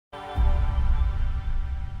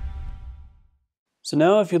So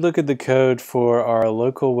now if you look at the code for our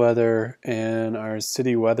local weather and our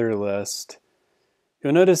city weather list,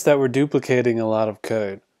 you'll notice that we're duplicating a lot of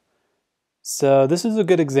code. So this is a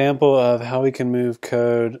good example of how we can move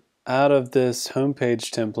code out of this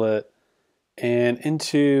homepage template and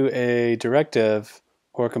into a directive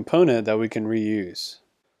or component that we can reuse.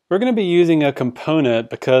 We're going to be using a component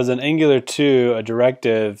because in Angular 2, a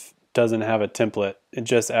directive doesn't have a template. It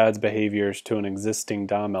just adds behaviors to an existing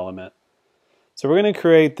DOM element. So we're going to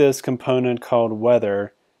create this component called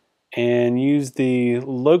weather and use the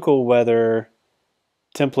local weather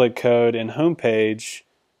template code in homepage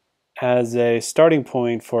as a starting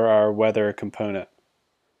point for our weather component.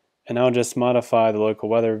 And I'll just modify the local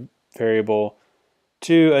weather variable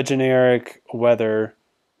to a generic weather,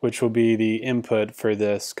 which will be the input for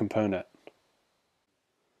this component.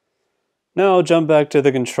 Now I'll jump back to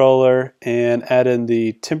the controller and add in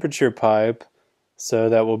the temperature pipe so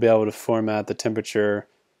that we'll be able to format the temperature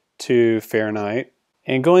to Fahrenheit.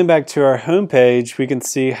 And going back to our home page, we can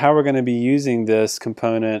see how we're going to be using this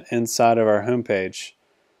component inside of our home page.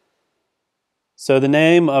 So the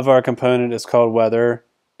name of our component is called weather,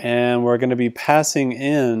 and we're going to be passing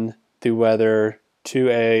in the weather to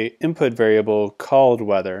a input variable called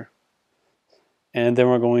weather. And then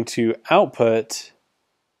we're going to output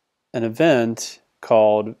an event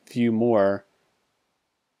called view more,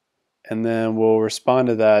 and then we'll respond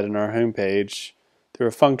to that in our home page through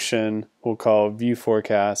a function we'll call view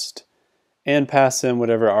forecast and pass in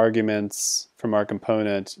whatever arguments from our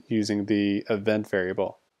component using the event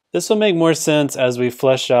variable. This will make more sense as we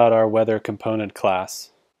flesh out our weather component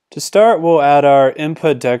class. To start, we'll add our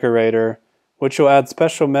input decorator, which will add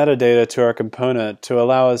special metadata to our component to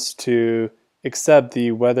allow us to accept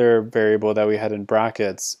the weather variable that we had in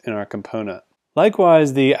brackets in our component.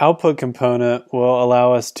 Likewise, the output component will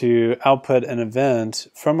allow us to output an event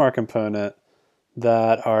from our component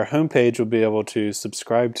that our home page will be able to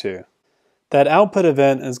subscribe to. That output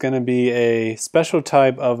event is going to be a special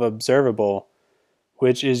type of observable,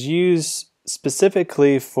 which is used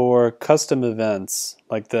specifically for custom events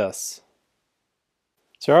like this.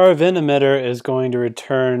 So our event emitter is going to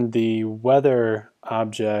return the weather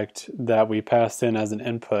object that we passed in as an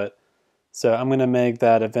input. So I'm going to make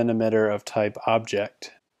that event emitter of type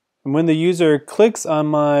object. And when the user clicks on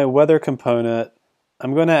my weather component,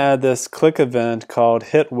 I'm going to add this click event called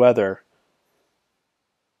hit weather.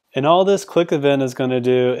 And all this click event is going to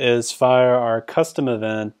do is fire our custom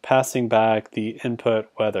event passing back the input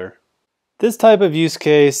weather. This type of use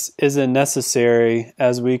case isn't necessary,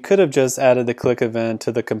 as we could have just added the click event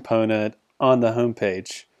to the component on the home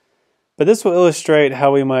page. But this will illustrate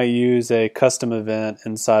how we might use a custom event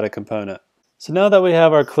inside a component. So now that we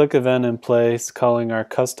have our click event in place calling our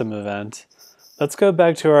custom event, let's go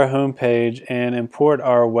back to our home page and import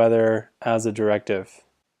our weather as a directive.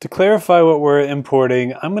 To clarify what we're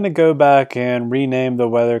importing, I'm going to go back and rename the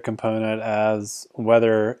weather component as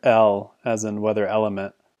weather L, as in weather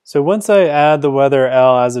element. So once I add the weather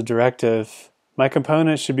L as a directive, my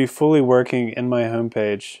component should be fully working in my home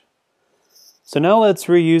page. So now let's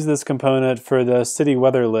reuse this component for the city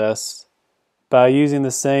weather list by using the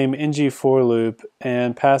same ng for loop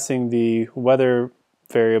and passing the weather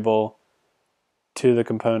variable to the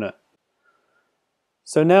component.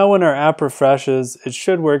 So now when our app refreshes, it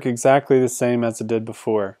should work exactly the same as it did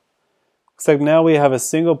before. Except now we have a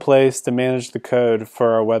single place to manage the code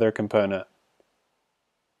for our weather component.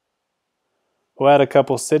 We'll add a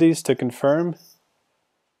couple cities to confirm,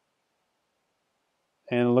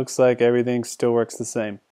 and it looks like everything still works the same.